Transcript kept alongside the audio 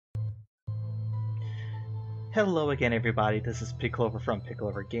Hello again everybody, this is Picklover from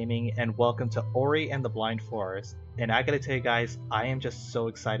Picklover Gaming, and welcome to Ori and the Blind Forest. And I gotta tell you guys, I am just so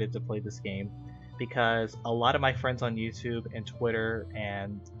excited to play this game, because a lot of my friends on YouTube and Twitter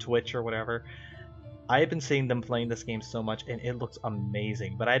and Twitch or whatever, I have been seeing them playing this game so much and it looks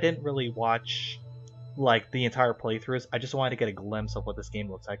amazing, but I didn't really watch like the entire playthroughs. I just wanted to get a glimpse of what this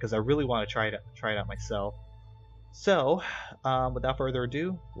game looks like, because I really want to try it out myself. So, without further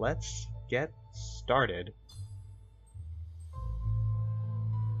ado, let's get started.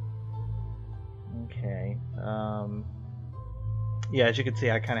 Okay, yeah, as you can see,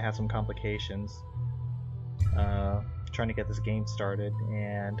 I kind of have some complications trying to get this game started,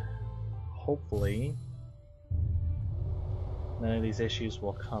 and hopefully none of these issues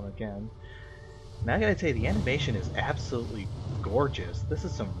will come again. Now I gotta tell you, the animation is absolutely gorgeous. This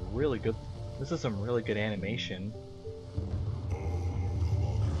is some really good animation.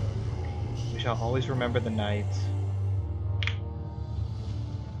 We shall always remember the night.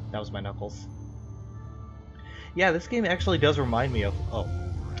 That was my knuckles. Yeah, this game actually does remind me of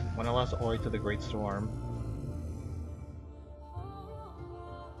when I lost Ori to the Great Storm.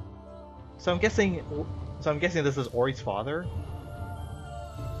 So I'm guessing this is Ori's father.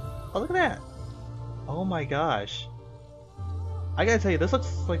 Oh, look at that! Oh my gosh! I gotta tell you, this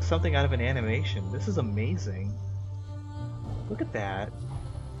looks like something out of an animation. This is amazing. Look at that.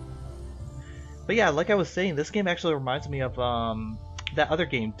 But yeah, like I was saying, this game actually reminds me of that other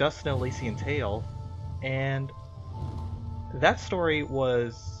game, Dust and Elysian Tale, and that story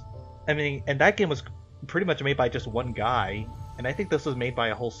was, and that game was pretty much made by just one guy, and I think this was made by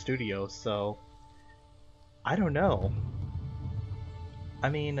a whole studio, so I don't know. I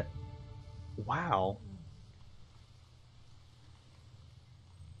mean, wow.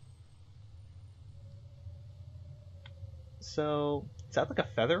 So, is that like a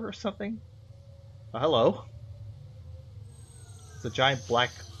feather or something? Oh, hello. It's a giant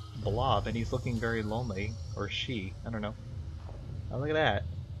black blob, and he's looking very lonely. Or she, I don't know. Oh, look at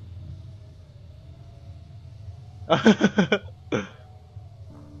that.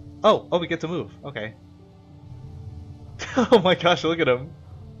 Oh, we get to move. Okay. Oh my gosh, look at him.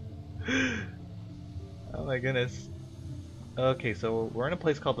 Oh my goodness. Okay, so we're in a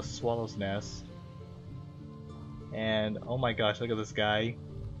place called the Swallow's Nest. And oh my gosh, look at this guy.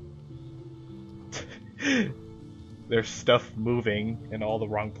 There's stuff moving in all the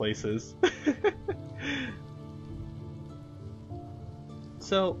wrong places.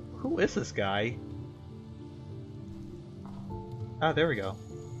 So, who is this guy? Ah, there we go.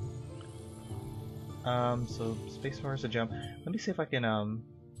 So spacebar is a jump. Let me see if I can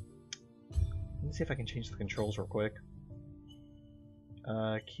change the controls real quick.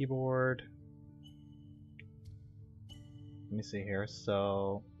 Keyboard. Let me see here.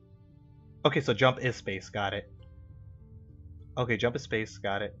 So, okay, so jump is space. Got it. Okay, jump is space.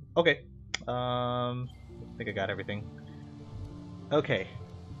 Got it. Okay. I think I got everything. Okay.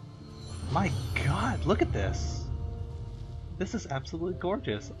 My God, look at this. This is absolutely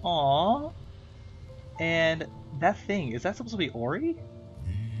gorgeous. Aww. And that thing, is that supposed to be Ori?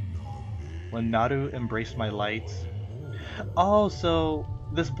 When Nadu embraced my light. Oh, so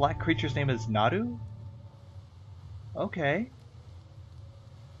this black creature's name is Nadu? Okay.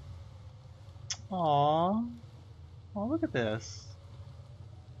 Aww. Oh, look at this.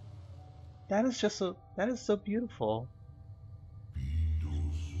 That is so beautiful.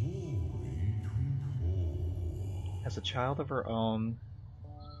 As a child of her own.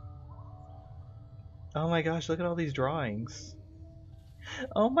 Oh my gosh, look at all these drawings.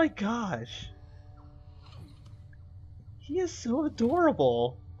 Oh my gosh. He is so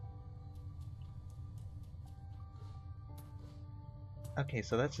adorable. Okay,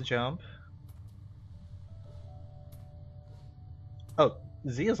 so that's a jump. Oh,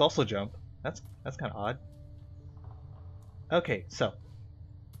 Z is also jump. That's kind of odd. Okay, so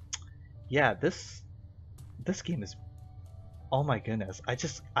yeah, this game is, oh my goodness.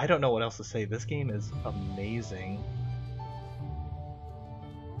 I don't know what else to say. This game is amazing.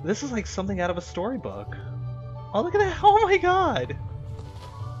 This is like something out of a storybook. Oh, look at that. Oh my God.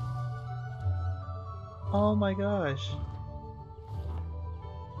 Oh my gosh.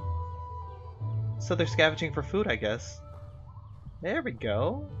 So they're scavenging for food, I guess. There we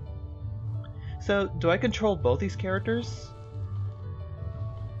go. So, do I control both these characters?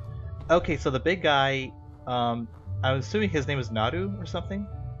 Okay, so the big guy, I'm assuming his name is Nadu or something?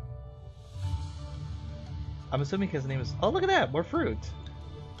 I'm assuming his name is... Oh, look at that! More fruit!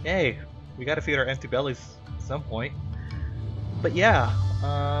 Yay! We gotta feed our empty bellies at some point. But yeah,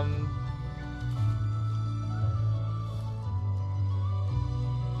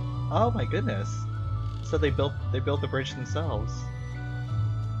 oh my goodness. So they built the bridge themselves.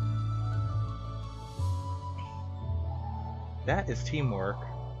 That is teamwork.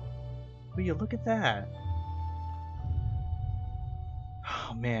 Will you look at that?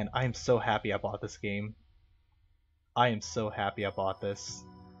 Oh man, I am so happy I bought this game. I am so happy I bought this.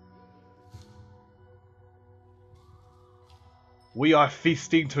 We are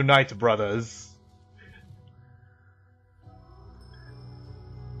feasting tonight, brothers.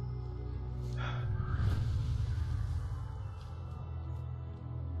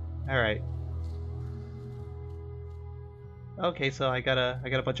 Alright. Okay, so I got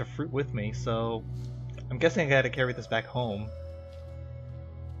a bunch of fruit with me, so I'm guessing I gotta carry this back home.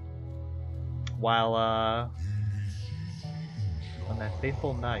 While on that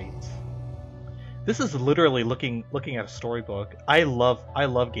fateful night. This is literally looking at a storybook. I love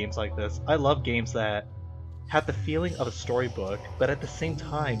games like this. I love games that have the feeling of a storybook, but at the same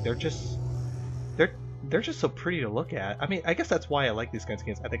time they're just so pretty to look at. I mean, I guess that's why I like these kinds of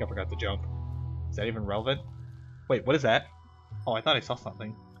games. I think I forgot to jump. Is that even relevant? Wait, what is that? Oh, I thought I saw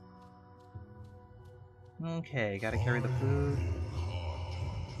something. Okay, gotta carry the food.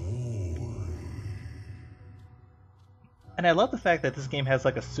 And I love the fact that this game has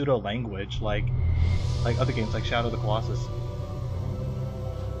like a pseudo language, like other games like Shadow of the Colossus.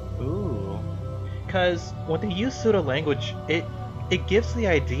 Ooh, because when they use pseudo language, it gives the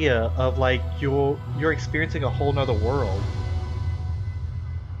idea of like you're experiencing a whole nother world.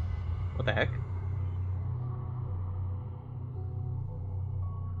 What the heck?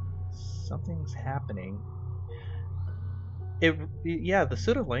 Something's happening. Yeah, the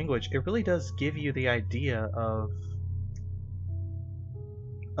pseudo language, it really does give you the idea of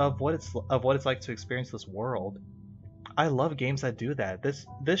what it's like to experience this world. I love games that do that. This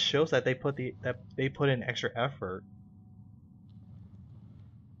shows that they put in extra effort.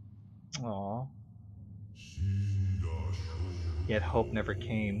 Aww. Yet hope never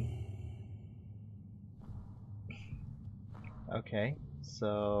came. Okay,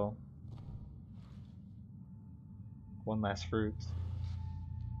 so one last fruit.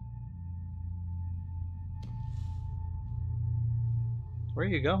 Where are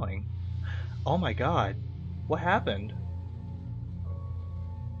you going? Oh my god. What happened?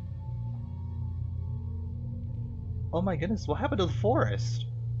 Oh my goodness, what happened to the forest?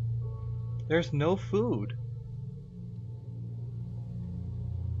 There's no food.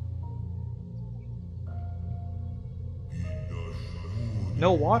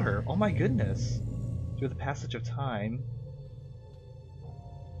 No water. Oh my goodness. Through the passage of time.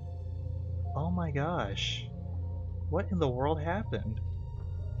 Oh my gosh. What in the world happened?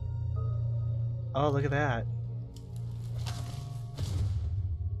 Oh, look at that.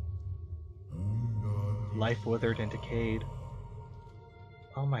 Life withered and decayed.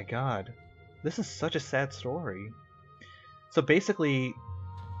 Oh my god. This is such a sad story. So basically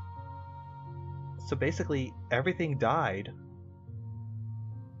everything died.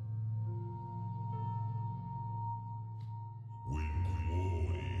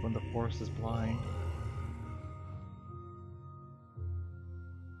 When the forest is blind.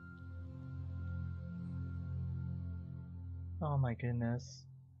 Oh my goodness.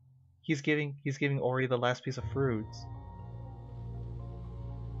 He's giving Ori the last piece of fruit.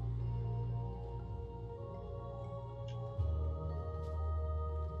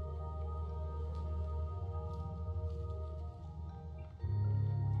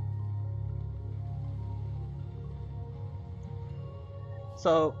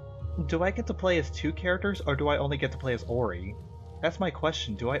 So, do I get to play as two characters, or do I only get to play as Ori? That's my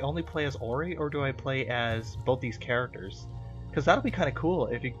question. Do I only play as Ori, or do I play as both these characters? Because that'll be kind of cool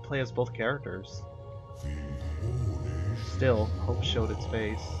if you could play as both characters. Still, hope showed its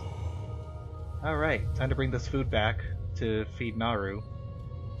face. Alright, time to bring this food back to feed Naru.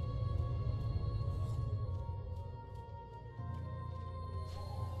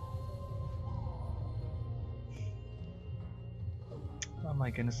 Oh my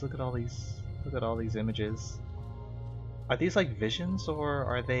goodness, look at all these images. Are these like visions, or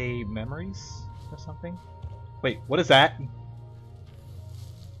are they memories or something? Wait, what is that?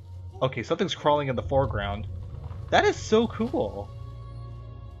 Okay, something's crawling in the foreground. That is so cool.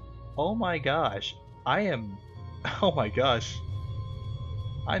 Oh my gosh. Oh my gosh.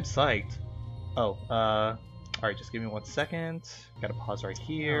 I'm psyched. Oh, alright, just give me 1 second. Gotta pause right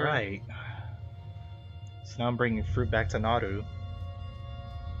here. Alright. So now I'm bringing fruit back to Naru.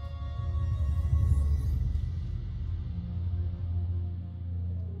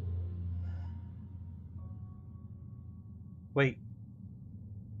 Wait.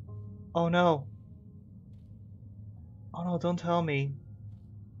 Oh no. Oh no, don't tell me.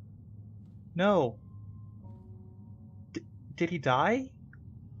 No. Did he die?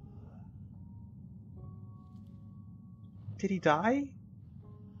 Did he die?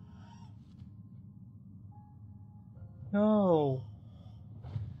 No.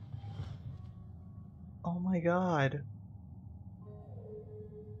 Oh my god.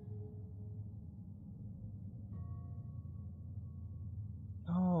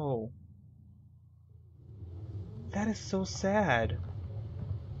 No. That is so sad.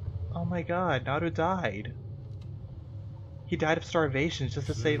 Oh my god, Naru died. He died of starvation just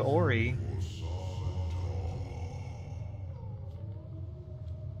to save Ori.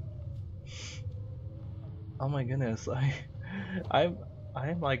 Oh my goodness, I'm,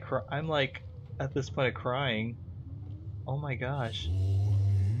 I'm like at this point of crying. Oh my gosh,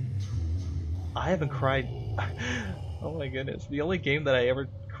 I haven't cried. Oh my goodness, the only game that I ever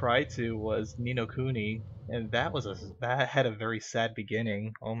cried to was Ni no Kuni, and that had a very sad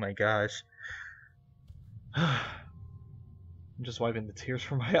beginning. Oh my gosh, I'm just wiping the tears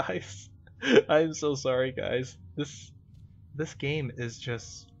from my eyes. I'm so sorry, guys. This game is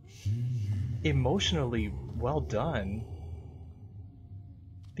just emotionally well done.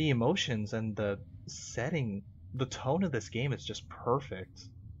 The emotions and the setting, the tone of this game is just perfect.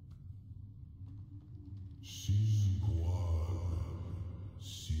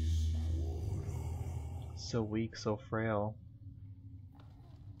 So weak, so frail.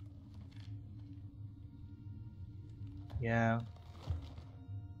 Yeah.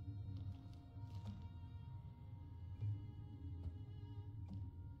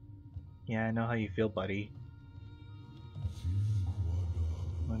 Yeah, I know how you feel, buddy.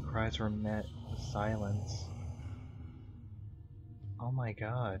 When cries were met with silence. Oh my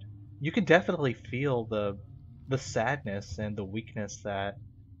god. You can definitely feel the sadness and the weakness that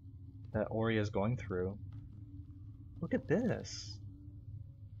Ori is going through. Look at this.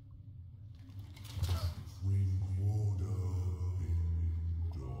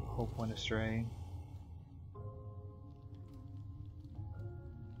 Hope went astray.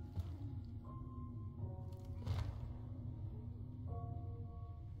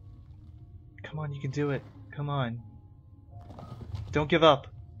 Come on, you can do it. Come on. Don't give up.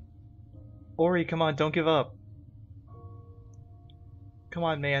 Ori, come on, don't give up. Come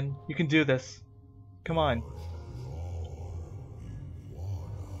on, man. You can do this. Come on.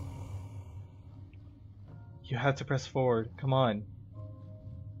 You have to press forward. Come on.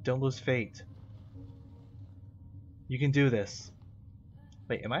 Don't lose fate. You can do this.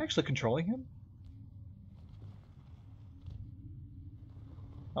 Wait, am I actually controlling him?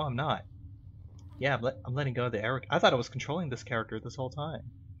 Oh, I'm not. Yeah, I'm letting go of the arrow. I thought I was controlling this character this whole time.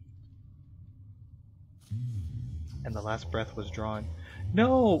 And the last breath was drawn.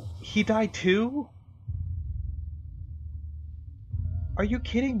 No! He died too? Are you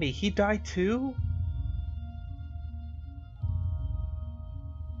kidding me? He died too?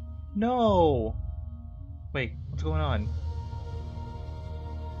 No! Wait, what's going on?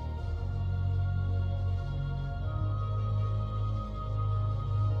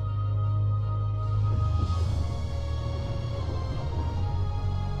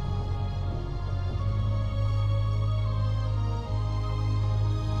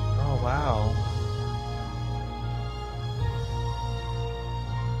 Oh, wow.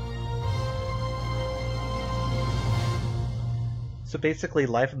 So basically,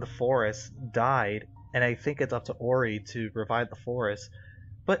 Life in the Forest died, and I think it's up to Ori to revive the forest.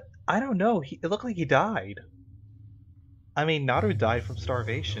 But I don't know, it looked like he died. I mean, Naru died from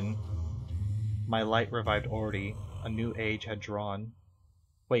starvation. My light revived Ori. A new age had drawn.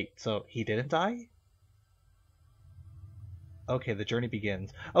 Wait, so he didn't die? Okay, the journey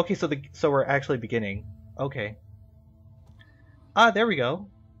begins. Okay, so we're actually beginning. Okay. Ah, there we go.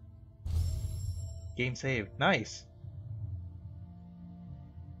 Game saved. Nice.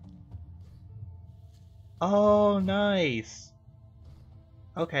 Oh, nice.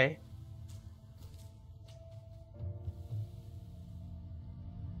 Okay.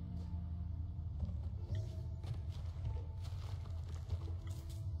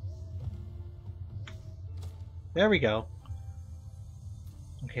 There we go.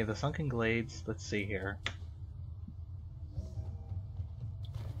 Okay, the Sunken Glades. Let's see here.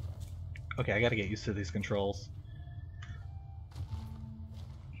 Okay, I gotta get used to these controls.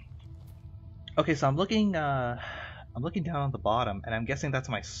 Okay, so I'm looking down on the bottom, and I'm guessing that's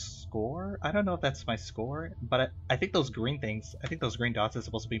my score? I don't know if that's my score, but I think those green things, I think those green dots are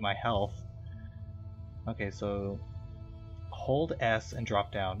supposed to be my health. Okay, so hold S and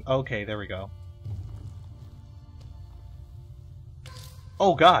drop down. Okay, there we go.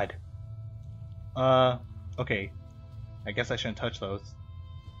 Oh god! Okay. I guess I shouldn't touch those.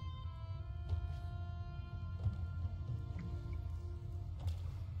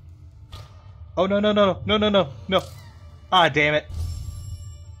 Oh, no, no, no, no, no, no, no. Ah, damn it.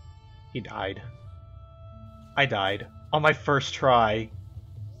 He died. I died. On my first try.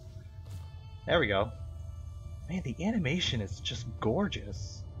 There we go. Man, the animation is just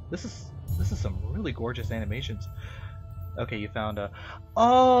gorgeous. This is some really gorgeous animations. Okay, you found a...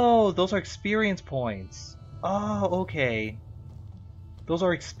 Oh, those are experience points. Oh, okay. Those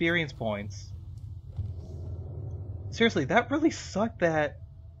are experience points. Seriously, that really sucked that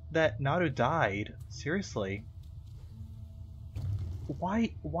Naru died. Seriously.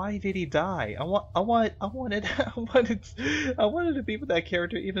 Why did he die? I wanted I wanted to be with that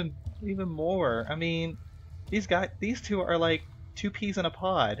character even more. I mean, these two are like two peas in a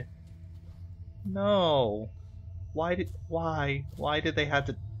pod. No. Why did they have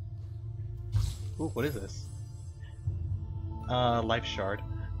to... Ooh, what is this? Life shard.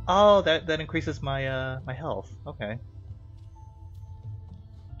 Oh, that increases my my health. Okay.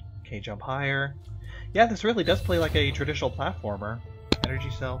 Okay, jump higher. Yeah, this really does play like a traditional platformer.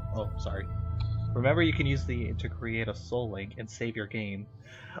 Energy cell. Oh, sorry. Remember, you can use to create a soul link and save your game.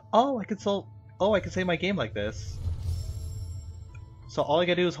 Oh, I can save my game like this. So all I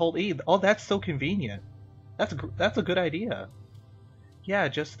gotta do is hold E. Oh, that's so convenient. That's a good idea. Yeah,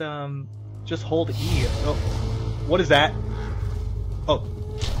 just hold E. Oh, what is that? Oh,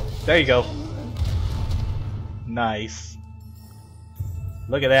 there you go. Nice.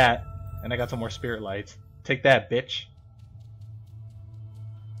 Look at that. And I got some more spirit lights. Take that, bitch.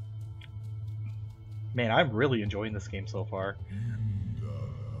 Man, I'm really enjoying this game so far.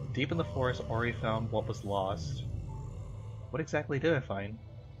 Deep in the forest, Ori found what was lost. What exactly did I find?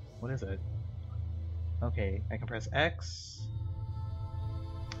 What is it? Okay, I can press X.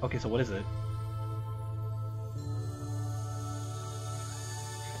 Okay, so what is it?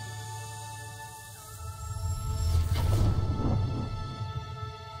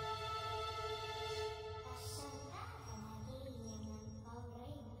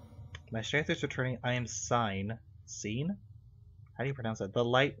 My strength is returning. I am seen? How do you pronounce that? The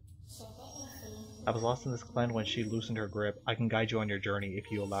light. I was lost in this glen when she loosened her grip. I can guide you on your journey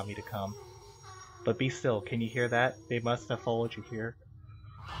if you allow me to come. But be still. Can you hear that? They must have followed you here.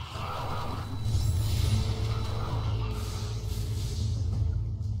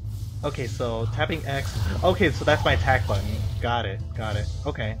 Okay, so tapping X. Okay, so that's my attack button. Got it.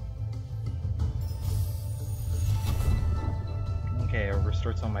 Okay. Okay, I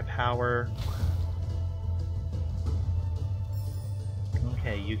restored some of my power.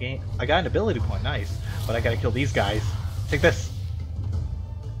 Okay, you gain... I got an ability point, nice. But I gotta kill these guys. Take this!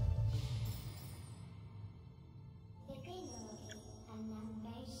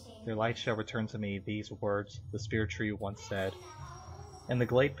 Their light shall return to me, these words the spirit tree once said. In the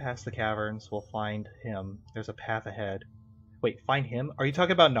glade past the caverns, we'll find him. There's a path ahead. Wait, find him? Are you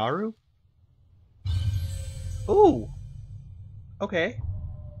talking about Naru? Ooh! Okay.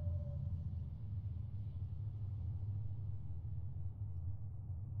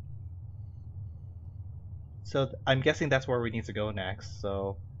 So I'm guessing that's where we need to go next.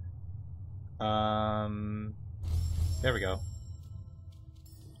 So, there we go.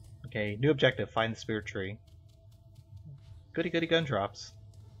 Okay, new objective: find the spirit tree. Goody goody gun drops.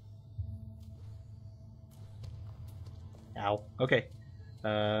 Ow. Okay.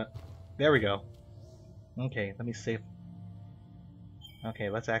 There we go. Okay, let me save.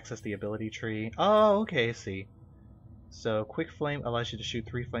 Okay, let's access the ability tree. Oh, okay, I see. So, Quick Flame allows you to shoot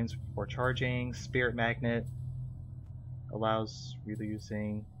 3 flames before charging. Spirit Magnet allows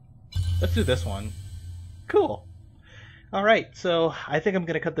reusing. Let's do this one. Cool. Alright, so I think I'm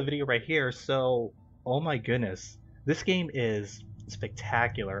going to cut the video right here. So, oh my goodness. This game is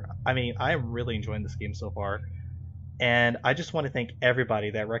spectacular. I mean, I am really enjoying this game so far. And I just want to thank everybody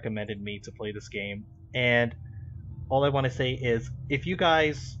that recommended me to play this game. And all I want to say is, if you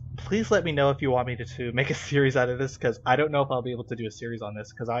guys, please let me know if you want me to make a series out of this, because I don't know if I'll be able to do a series on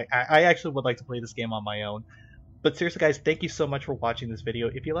this, because I actually would like to play this game on my own. But seriously guys, thank you so much for watching this video.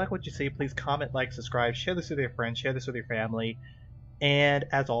 If you like what you see, please comment, like, subscribe, share this with your friends, share this with your family. And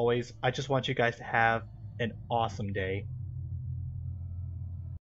as always, I just want you guys to have an awesome day.